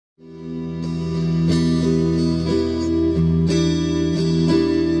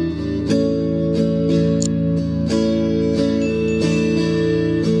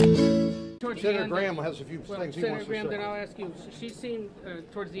Graham has a few things he wants to say. Senator Graham, then I'll ask you. She seemed,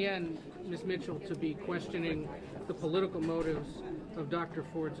 towards the end, Ms. Mitchell, to be questioning the political motives of Dr.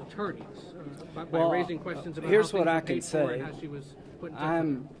 Ford's attorneys by raising questions about here's how what things I were can paid for say. and how she was put in touch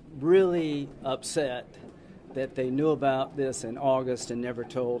I'm really upset that they knew about this in August and never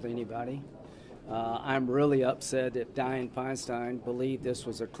told anybody. I'm really upset that Dianne Feinstein believed this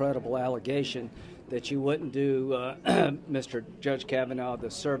was a credible allegation, that you wouldn't do Mr. Judge Kavanaugh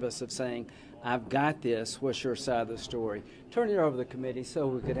the service of saying, I've got this, what's your side of the story? Turn it over to the committee so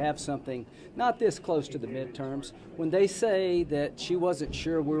we could have something not this close to the midterms. When they say that she wasn't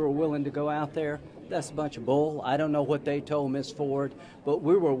sure we were willing to go out there, that's a bunch of bull. I don't know what they told Ms. Ford, but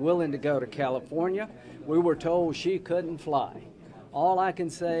we were willing to go to California. We were told she couldn't fly. All I can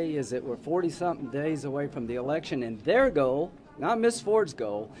say is that we're 40-something days away from the election, and their goal, not Ms. Ford's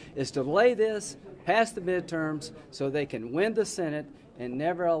goal, is to delay this, pass the midterms, so they can win the Senate and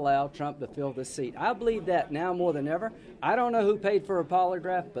never allow Trump to fill the seat. I believe that now more than ever. I don't know who paid for a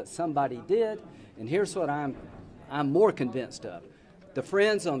polygraph, but somebody did, and here's what I'm more convinced of. The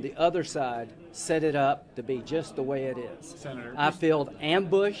friends on the other side set it up to be just the way it is. Senator, I feel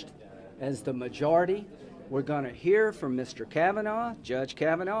ambushed as the majority. We're going to hear from Mr. Kavanaugh, Judge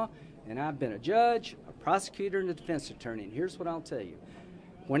Kavanaugh, and I've been a judge, a prosecutor, and a defense attorney, and here's what I'll tell you.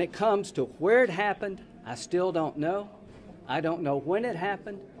 When it comes to where it happened, I still don't know. I don't know when it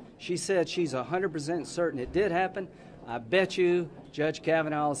happened. She said she's 100% certain it did happen. I bet you Judge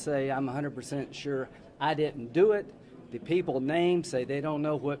Kavanaugh will say, I'm 100% sure I didn't do it. The people named say they don't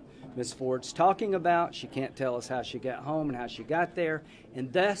know what Ms. Ford's talking about. She can't tell us how she got home and how she got there.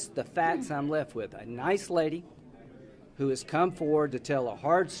 And thus the facts I'm left with. A nice lady who has come forward to tell a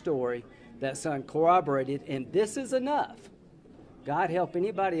hard story that's uncorroborated, and this is enough. God help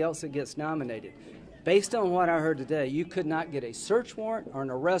anybody else that gets nominated. Based on what I heard today, you could not get a search warrant or an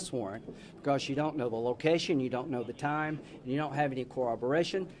arrest warrant because you don't know the location, you don't know the time, and you don't have any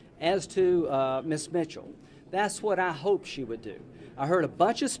corroboration. As to Ms. Mitchell, that's what I hoped she would do. I heard a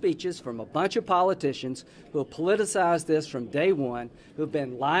bunch of speeches from a bunch of politicians who have politicized this from day one, who have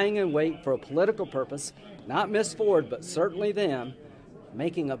been lying in wait for a political purpose, not Ms. Ford, but certainly them,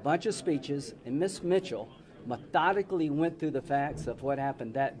 making a bunch of speeches, and Ms. Mitchell methodically went through the facts of what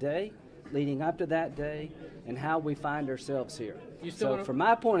happened that day, leading up to that day, and how we find ourselves here. So from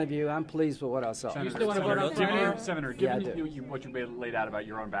my point of view, I'm pleased with what I saw. Senator, given what you laid out about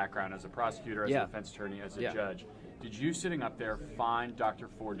your own background as a prosecutor, as a defense attorney, as a judge, did you sitting up there find Dr.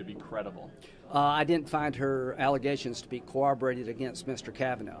 Ford to be credible? I didn't find her allegations to be corroborated against Mr.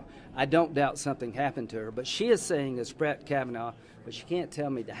 Kavanaugh. I don't doubt something happened to her, but she is saying it's Brett Kavanaugh, but she can't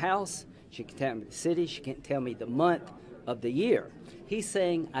tell me the house, she can't tell me the city, she can't tell me the month of the year. He's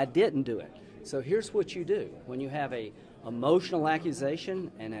saying I didn't do it. So here's what you do. When you have a emotional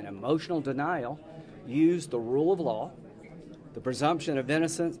accusation and an emotional denial, use the rule of law. The presumption of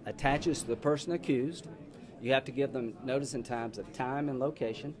innocence attaches to the person accused. You have to give them notice and times of time and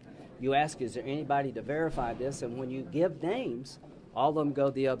location. You ask, is there anybody to verify this? And when you give names, all of them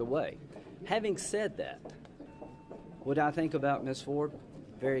go the other way. Having said that, what I think about Ms. Ford,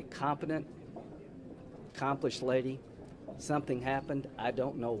 very competent, accomplished lady. Something happened, I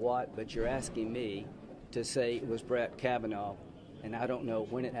don't know what, but you're asking me to say it was Brett Kavanaugh, and I don't know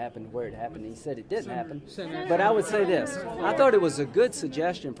when it happened, where it happened. He said it didn't happen. But I would say this. I thought it was a good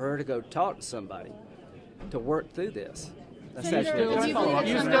suggestion for her to go talk to somebody to work through this. You still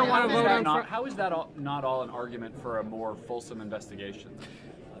want to vote on how is that not all an argument for a more fulsome investigation?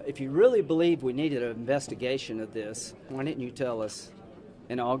 If you really believe we needed an investigation of this, why didn't you tell us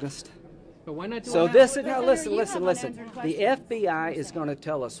in August? But why not do So it this is now? now listen. The FBI is going to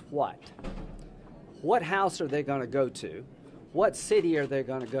tell us what? What house are they going to go to? What city are they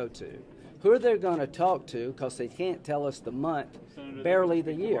going to go to? Who are they going to talk to? Because they can't tell us the month, barely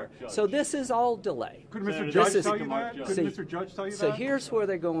the year. So this is all delay. Could Mr. Judge tell you that? Could Mr. Judge tell you that? So here's where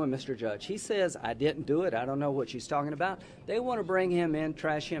they're going with Mr. Judge. He says, I didn't do it. I don't know what she's talking about. They want to bring him in,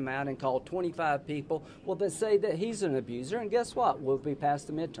 trash him out, and call 25 people. Well, they say that he's an abuser, and guess what? We'll be past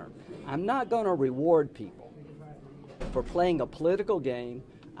the midterm. I'm not going to reward people for playing a political game.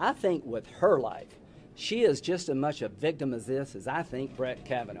 I think with her life, she is just as much a victim as this as I think Brett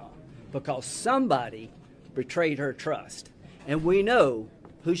Kavanaugh, because somebody betrayed her trust. And we know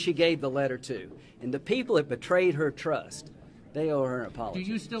who she gave the letter to. And the people that betrayed her trust, they owe her an apology.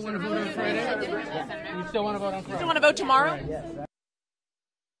 Do you still want to vote on Friday? You still want to vote on Friday? You still want to vote tomorrow? Yes.